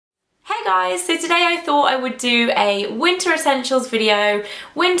guys, so today I thought I would do a winter essentials video.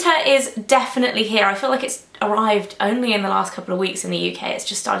 Winter is definitely here. I feel like it's arrived only in the last couple of weeks in the UK. It's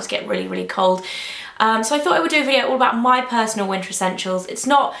just started to get really cold. So I thought I would do a video all about my personal winter essentials. It's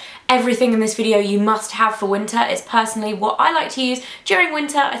not everything in this video you must have for winter. It's personally what I like to use during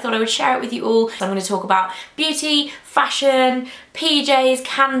winter. I thought I would share it with you all. So I'm going to talk about beauty, fashion, PJs,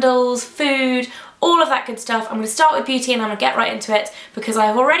 candles, food, all of that good stuff. I'm going to start with beauty and I'm going to get right into it because I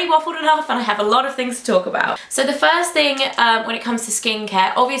have already waffled enough and I have a lot of things to talk about. So the first thing when it comes to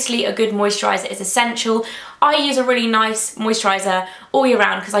skincare, obviously a good moisturiser is essential. I use a really nice moisturiser all year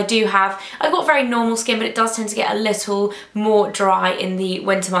round because I've got very normal skin, but it does tend to get a little more dry in the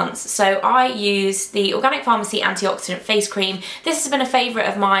winter months. So I use the Organic Pharmacy Antioxidant Face Cream. This has been a favourite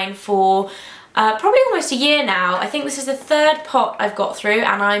of mine for probably almost a year now. I think this is the third pot I've got through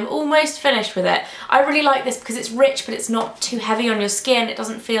and I'm almost finished with it. I really like this because it's rich but it's not too heavy on your skin. It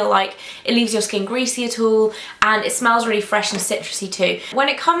doesn't feel like it leaves your skin greasy at all, and it smells really fresh and citrusy too. When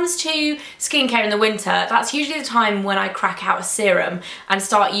it comes to skincare in the winter, that's usually the time when I crack out a serum and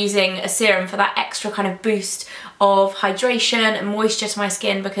start using a serum for that extra kind of boost of hydration and moisture to my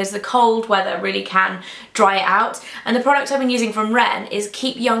skin, because the cold weather really can dry it out. And the product I've been using from Ren is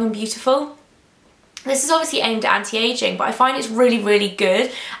Keep Young and Beautiful. This is obviously aimed at anti-aging, but I find it's really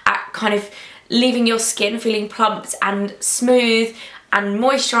good at kind of leaving your skin feeling plumped and smooth and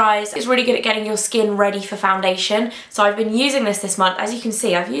moisturised. It's really good at getting your skin ready for foundation. So I've been using this month. As you can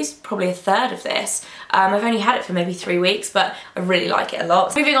see, I've used probably a third of this. I've only had it for maybe 3 weeks, but I really like it a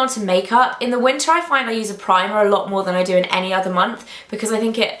lot. Moving on to makeup. In the winter, I find I use a primer a lot more than I do in any other month because I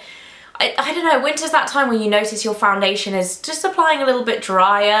think I don't know, winter's that time when you notice your foundation is just applying a little bit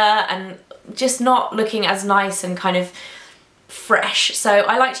drier and just not looking as nice and kind of fresh. So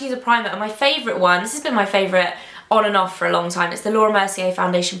I like to use a primer, and my favourite one, this has been my favourite on and off for a long time, it's the Laura Mercier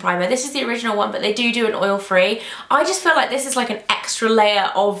foundation primer. This is the original one, but they do an oil-free. I just feel like this is like an extra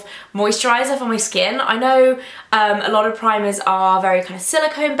layer of moisturiser for my skin. I know a lot of primers are very kind of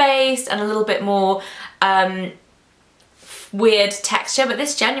silicone based and a little bit more weird texture, but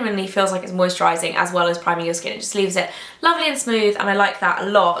this genuinely feels like it's moisturising as well as priming your skin. It just leaves it lovely and smooth, and I like that a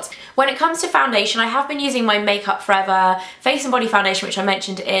lot. When it comes to foundation, I have been using my Makeup Forever Face and Body Foundation, which I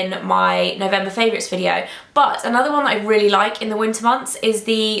mentioned in my November favourites video, but another one that I really like in the winter months is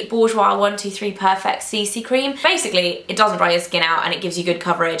the Bourjois 123 Perfect CC Cream. Basically, it doesn't dry your skin out and it gives you good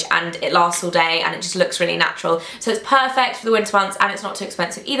coverage and it lasts all day and it just looks really natural. So it's perfect for the winter months, and it's not too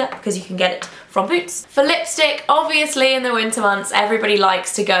expensive either because you can get it from Boots. For lipstick, obviously in the winter months, everybody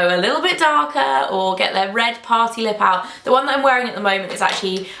likes to go a little bit darker or get their red party lip out. The one that I'm wearing at the moment is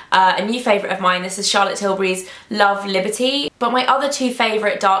actually a new favourite of mine. This is Charlotte Tilbury's Love Liberty. But my other two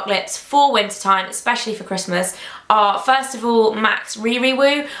favourite dark lips for wintertime, especially for Christmas, are first of all MAC's Riri Woo.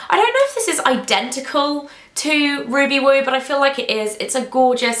 I don't know if this is identical to Ruby Woo, but I feel like it is. It's a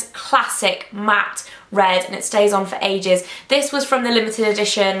gorgeous classic matte red and it stays on for ages. This was from the limited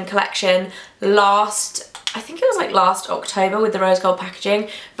edition collection I think it was like last October with the rose gold packaging,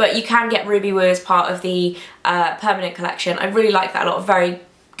 but you can get Ruby Woo as part of the permanent collection. I really like that a lot. Very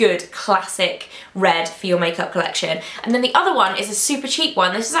good classic red for your makeup collection. And then the other one is a super cheap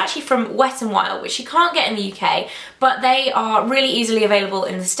one. This is actually from Wet n Wild, which you can't get in the UK, but they are really easily available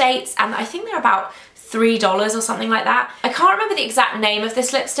in the States, and I think they're about $3 or something like that. I can't remember the exact name of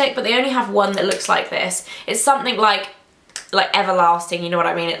this lipstick, but they only have one that looks like this. It's something like everlasting, you know what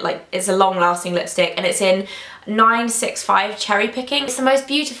I mean? It's a long-lasting lipstick, and it's in 965 Cherry Picking. It's the most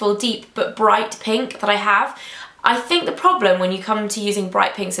beautiful, deep but bright pink that I have. I think the problem when you come to using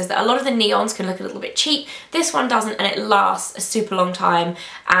bright pinks is that a lot of the neons can look a little bit cheap. This one doesn't, and it lasts a super long time,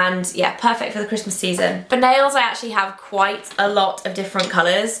 and yeah, perfect for the Christmas season. For nails, I actually have quite a lot of different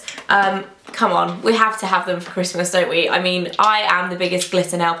colours. Come on, we have to have them for Christmas, don't we? I mean, I am the biggest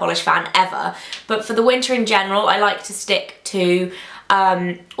glitter nail polish fan ever, but for the winter in general, I like to stick to,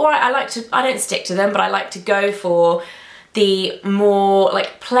 I don't stick to them, but I like to go for the more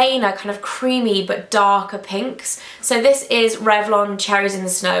like plainer, kind of creamy but darker pinks. So this is Revlon Cherries in the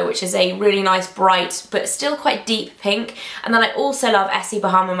Snow, which is a really nice bright but still quite deep pink. And then I also love Essie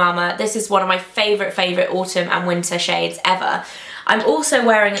Bahama Mama. This is one of my favourite autumn and winter shades ever. I'm also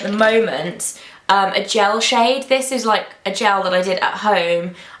wearing at the moment a gel shade. This is like a gel that I did at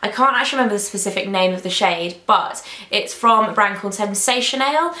home. I can't actually remember the specific name of the shade, but it's from a brand called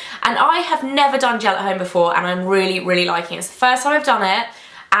Sensationale, and I have never done gel at home before, and I'm really liking it. It's the first time I've done it,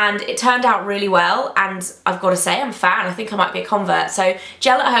 and it turned out really well, and I've got to say I'm a fan. I think I might be a convert. So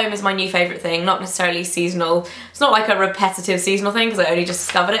gel at home is my new favourite thing, not necessarily seasonal. It's not like a repetitive seasonal thing because I only just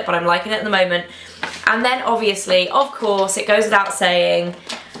discovered it, but I'm liking it at the moment. And then obviously, of course, it goes without saying,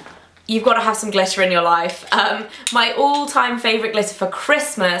 you've got to have some glitter in your life. My all-time favourite glitter for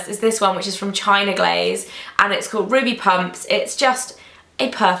Christmas is this one, which is from China Glaze, and it's called Ruby Pumps. It's just a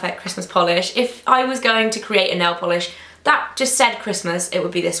perfect Christmas polish. If I was going to create a nail polish that just said Christmas, it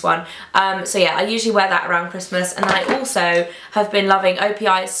would be this one. So yeah, I usually wear that around Christmas. And then I also have been loving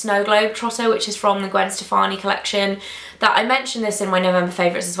OPI Snowglobe Trotter, which is from the Gwen Stefani collection. That I mentioned this in my November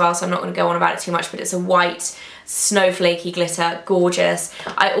favourites as well, so I'm not going to go on about it too much, but it's a white snowflakey glitter, gorgeous.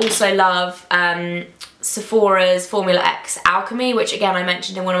 I also love Sephora's Formula X Alchemy, which again I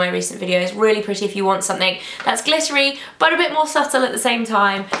mentioned in one of my recent videos. Really pretty if you want something that's glittery but a bit more subtle at the same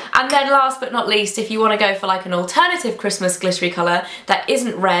time. And then last but not least, if you want to go for like an alternative Christmas glittery colour that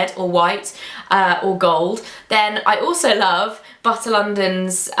isn't red or white or gold, then I also love Butter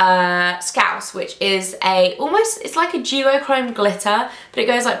London's Scouse, which is it's like a duochrome glitter, but it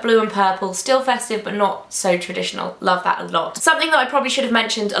goes like blue and purple, still festive but not so traditional. Love that a lot. Something that I probably should have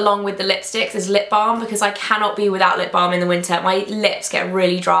mentioned along with the lipsticks is lip balm, because I cannot be without lip balm in the winter. My lips get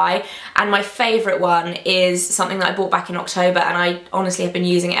really dry, and my favourite one is something that I bought back in October, and I honestly have been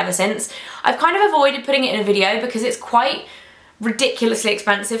using it ever since. I've kind of avoided putting it in a video because it's quite ridiculously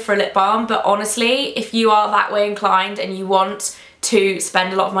expensive for a lip balm, but honestly, if you are that way inclined and you want to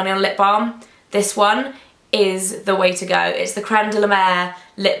spend a lot of money on lip balm, this one is the way to go. It's the Creme de la Mer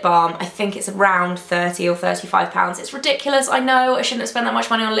lip balm. I think it's around £30 or £35. It's ridiculous, I know, I shouldn't have spent that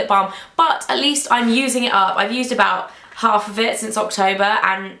much money on lip balm, but at least I'm using it up. I've used about half of it since October,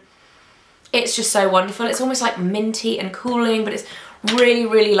 and it's just so wonderful. It's almost like minty and cooling, but it's really,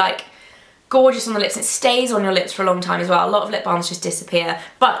 really like gorgeous on the lips. It stays on your lips for a long time as well. A lot of lip balms just disappear.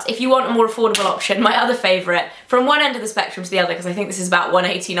 But if you want a more affordable option, my other favourite, from one end of the spectrum to the other, because I think this is about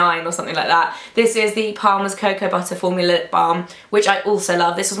 £1.89 or something like that, this is the Palmer's Cocoa Butter Formula Lip Balm, which I also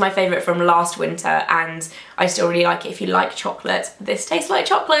love. This was my favourite from last winter, and I still really like it. If you like chocolate, this tastes like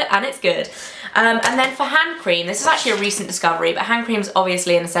chocolate and it's good. And then for hand cream, this is actually a recent discovery, but hand cream is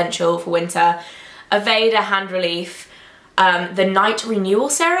obviously an essential for winter. Aveda Hand Relief, the Night Renewal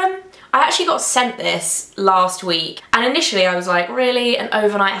Serum. I actually got sent this last week, and initially I was like, really? An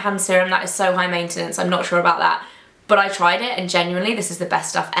overnight hand serum? That is so high maintenance, I'm not sure about that. But I tried it, and genuinely this is the best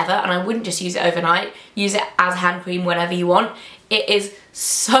stuff ever, and I wouldn't just use it overnight. Use it as hand cream whenever you want. It is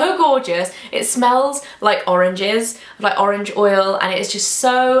so gorgeous. It smells like oranges, like orange oil, and it is just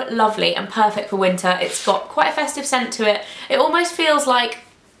so lovely and perfect for winter. It's got quite a festive scent to it. It almost feels like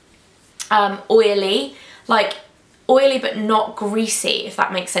oily but not greasy, if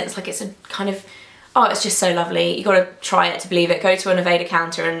that makes sense. Like it's a kind of, oh, it's just so lovely. You gotta try it to believe it. Go to an Aveda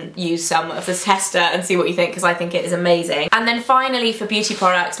counter and use some of the tester and see what you think, because I think it is amazing. And then finally for beauty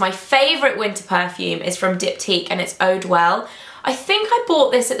products, my favourite winter perfume is from Diptyque, and it's Madewell. I think I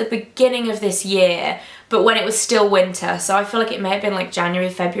bought this at the beginning of this year, but when it was still winter, so I feel like it may have been like January,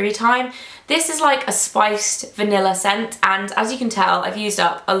 February time. This is like a spiced vanilla scent, and as you can tell, I've used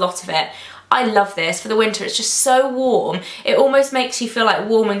up a lot of it. I love this for the winter. It's just so warm. It almost makes you feel like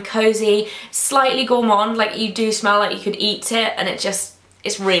warm and cozy, slightly gourmand, like you do smell like you could eat it, and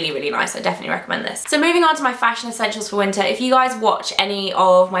it's really, really nice. I definitely recommend this. So moving on to my fashion essentials for winter. If you guys watch any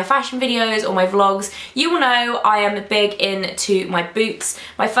of my fashion videos or my vlogs, you will know I am big into my boots.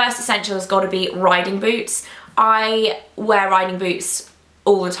 My first essential has got to be riding boots. I wear riding boots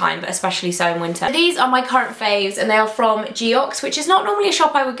all the time, but especially so in winter. These are my current faves, and they are from Geox, which is not normally a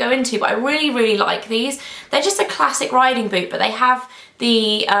shop I would go into, but I really, really like these. They're just a classic riding boot, but they have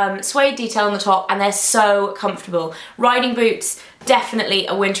the suede detail on the top, and they're so comfortable. Riding boots, definitely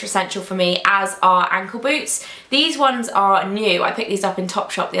a winter essential for me, as are ankle boots. These ones are new. I picked these up in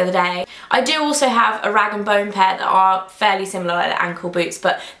Topshop the other day. I do also have a rag and bone pair that are fairly similar, like the ankle boots,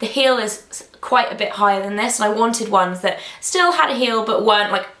 but the heel is quite a bit higher than this, and I wanted ones that still had a heel but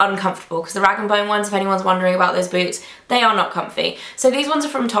weren't like uncomfortable, because the rag and bone ones, if anyone's wondering about those boots, they are not comfy. So these ones are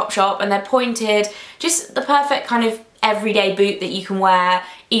from Topshop, and they're pointed, just the perfect kind of everyday boot that you can wear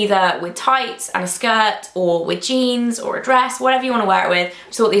either with tights and a skirt, or with jeans or a dress, whatever you want to wear it with.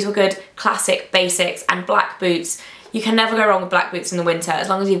 I thought these were good classic basics, and black boots. You can never go wrong with black boots in the winter. As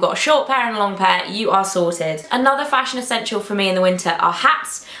long as you've got a short pair and a long pair, you are sorted. Another fashion essential for me in the winter are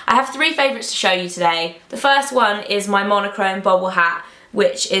hats. I have three favourites to show you today. The first one is my monochrome bobble hat,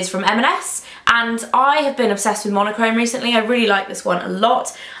 which is from M&S, and I have been obsessed with monochrome recently. I really like this one a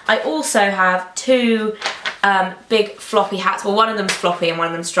lot. I also have two big floppy hats. Well, one of them's floppy and one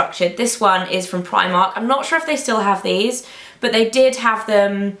of them's structured. This one is from Primark. I'm not sure if they still have these, but they did have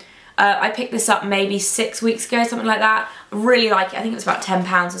them. I picked this up maybe 6 weeks ago, something like that. I really like it. I think it was about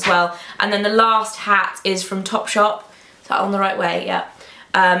 £10 as well. And then the last hat is from Topshop. Is that on the right way? Yeah.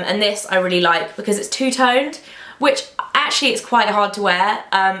 And this I really like because it's two-toned, which I Actually, it's quite hard to wear,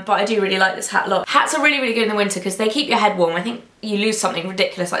 but I do really like this hat a lot. Hats are really, really good in the winter because they keep your head warm. I think you lose something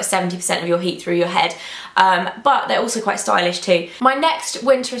ridiculous like 70% of your heat through your head, but they're also quite stylish too. My next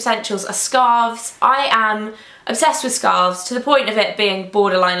winter essentials are scarves. I am obsessed with scarves to the point of it being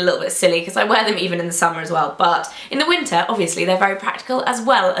borderline a little bit silly because I wear them even in the summer as well, but in the winter obviously they're very practical as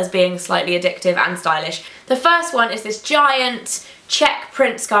well as being slightly addictive and stylish. The first one is this giant check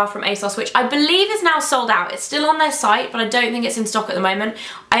print scarf from ASOS, which I believe is now sold out. It's still on their site, but I don't think it's in stock at the moment.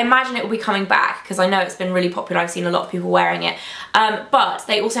 I imagine it will be coming back because I know it's been really popular. I've seen a lot of people wearing it. But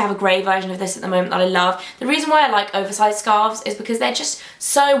they also have a grey version of this at the moment that I love. The reason why I like oversized scarves is because they're just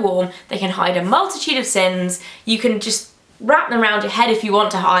so warm. They can hide a multitude of sins. You can just wrap them around your head if you want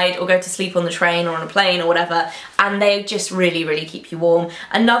to hide or go to sleep on the train or on a plane or whatever, and they just really, really keep you warm.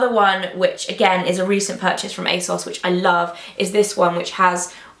 Another one, which again is a recent purchase from ASOS, which I love, is this one, which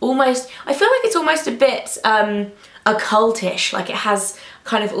has almost, I feel like it's almost a bit occultish, like it has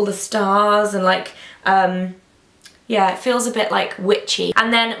kind of all the stars and like, yeah, it feels a bit like witchy.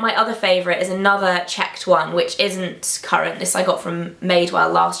 And then my other favourite is another checked one, which isn't current. This I got from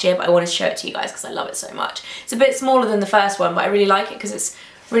Madewell last year, but I wanted to show it to you guys because I love it so much. It's a bit smaller than the first one, but I really like it because it's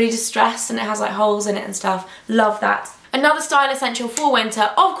really distressed and it has like holes in it and stuff. Love that. Another style essential for winter,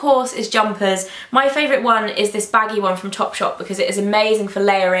 of course, is jumpers. My favourite one is this baggy one from Topshop because it is amazing for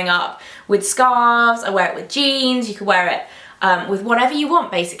layering up with scarves. I wear it with jeans, you could wear it with whatever you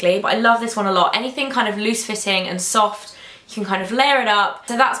want basically, but I love this one a lot. Anything kind of loose fitting and soft, you can kind of layer it up.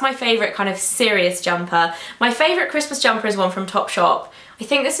 So that's my favourite kind of serious jumper. My favourite Christmas jumper is one from Topshop. I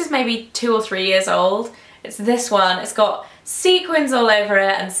think this is maybe 2 or 3 years old. It's this one. It's got sequins all over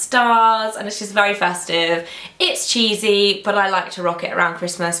it and stars, and it's just very festive. It's cheesy, but I like to rock it around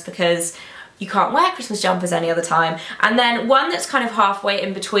Christmas because you can't wear Christmas jumpers any other time. And then one that's kind of halfway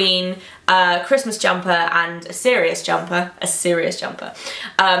in between a Christmas jumper and a serious jumper,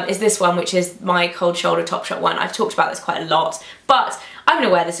 is this one, which is my cold shoulder Topshop one. I've talked about this quite a lot, but I'm gonna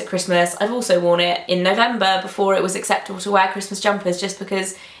wear this at Christmas. I've also worn it in November before it was acceptable to wear Christmas jumpers, just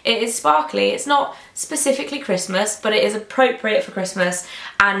because it is sparkly. It's not specifically Christmas, but it is appropriate for Christmas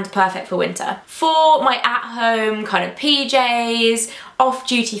and perfect for winter. For my at-home kind of PJs,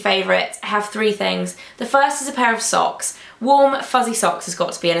 off-duty favourites, I have 3 things. The first is a pair of socks. Warm, fuzzy socks has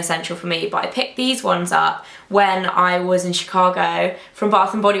got to be an essential for me, but I picked these ones up when I was in Chicago from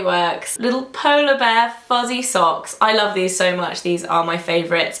Bath & Body Works. Little polar bear fuzzy socks. I love these so much. These are my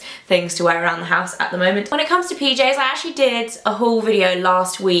favourite things to wear around the house at the moment. When it comes to PJs, I actually did a haul video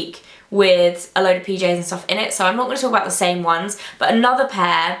last week with a load of PJs and stuff in it, so I'm not going to talk about the same ones, but another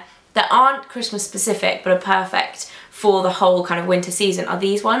pair that aren't Christmas specific but are perfect for the whole kind of winter season are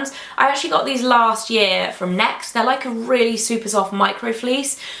these ones. I actually got these last year from Next. They're like a really super soft micro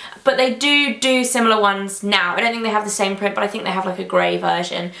fleece, but they do similar ones now. I don't think they have the same print, but I think they have like a grey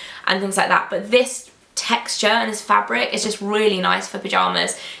version and things like that. But this texture and this fabric is just really nice for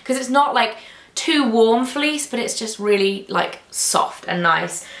pyjamas because it's not like too warm fleece, but it's just really like soft and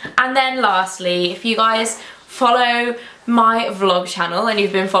nice. And then lastly, if you guys follow my vlog channel and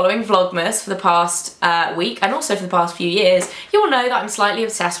you've been following Vlogmas for the past week and also for the past few years, you will know that I'm slightly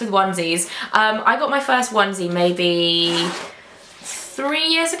obsessed with onesies. I got my first onesie maybe 3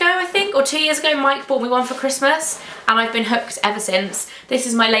 years ago, I think, or 2 years ago. Mike bought me one for Christmas and I've been hooked ever since. This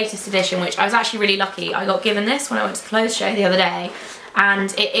is my latest edition, which I was actually really lucky. I got given this when I went to the clothes show the other day,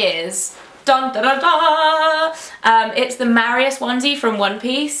 and it is dun, da, da, da. It's the Marius onesie from One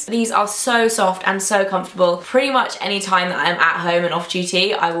Piece. These are so soft and so comfortable. Pretty much any time that I'm at home and off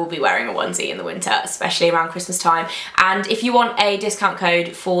duty, I will be wearing a onesie in the winter, especially around Christmas time. And if you want a discount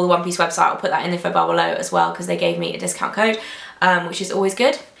code for the One Piece website, I'll put that in the info bar below as well, because they gave me a discount code, which is always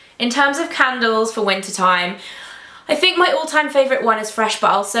good. In terms of candles for winter time, I think my all-time favourite one is Fresh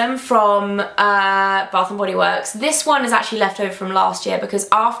Balsam from Bath & Body Works. This one is actually left over from last year because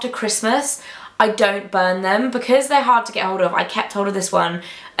after Christmas I don't burn them because they're hard to get hold of. I kept hold of this one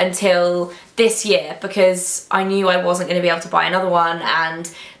until this year because I knew I wasn't going to be able to buy another one,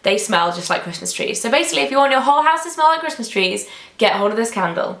 and they smell just like Christmas trees. So basically, if you want your whole house to smell like Christmas trees, get hold of this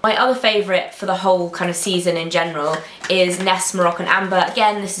candle. My other favourite for the whole kind of season in general is Nest Moroccan Amber.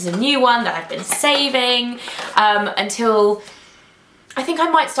 Again, this is a new one that I've been saving until I think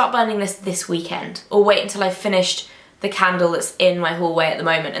I might start burning this weekend, or wait until I've finished the candle that's in my hallway at the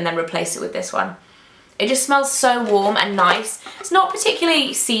moment and then replace it with this one. It just smells so warm and nice. It's not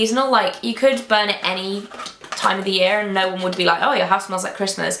particularly seasonal, like you could burn it any time of the year and no one would be like, oh, your house smells like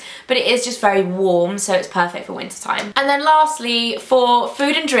Christmas, but it is just very warm, so it's perfect for winter time. And then lastly, for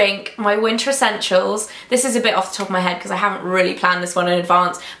food and drink, my winter essentials. This is a bit off the top of my head because I haven't really planned this one in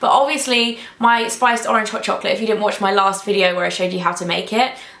advance, but obviously my spiced orange hot chocolate, if you didn't watch my last video where I showed you how to make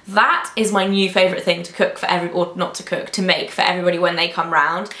it, that is my new favourite thing to cook for or not to cook, to make for everybody when they come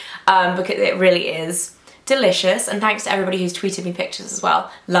round, because it really is delicious, and thanks to everybody who's tweeted me pictures as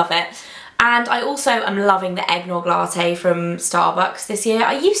well. Love it. And I also am loving the eggnog latte from Starbucks this year.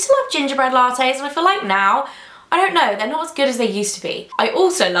 I used to love gingerbread lattes, and I feel like now, I don't know, they're not as good as they used to be. I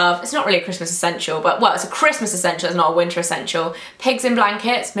also love, it's not really a Christmas essential, but well, it's a Christmas essential, it's not a winter essential. Pigs in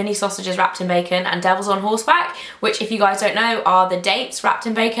blankets, mini sausages wrapped in bacon, and devils on horseback, which if you guys don't know are the dates wrapped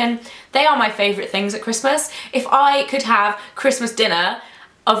in bacon. They are my favourite things at Christmas. If I could have Christmas dinner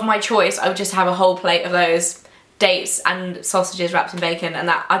of my choice, I would just have a whole plate of those dates and sausages wrapped in bacon, and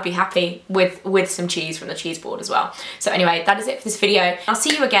that I'd be happy with some cheese from the cheese board as well. So anyway, that is it for this video. I'll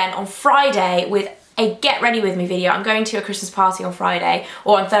see you again on Friday with a get ready with me video. I'm going to a Christmas party on Friday,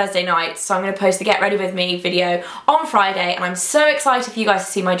 or on Thursday night, so I'm going to post the get ready with me video on Friday, and I'm so excited for you guys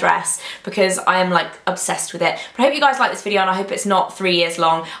to see my dress because I am like obsessed with it. But I hope you guys like this video, and I hope it's not 3 years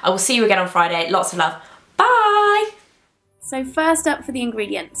long. I will see you again on Friday. Lots of love. Bye! So first up for the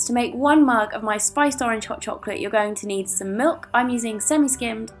ingredients. To make 1 mug of my spiced orange hot chocolate, you're going to need some milk. I'm using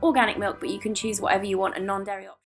semi-skimmed organic milk, but you can choose whatever you want, a non-dairy option.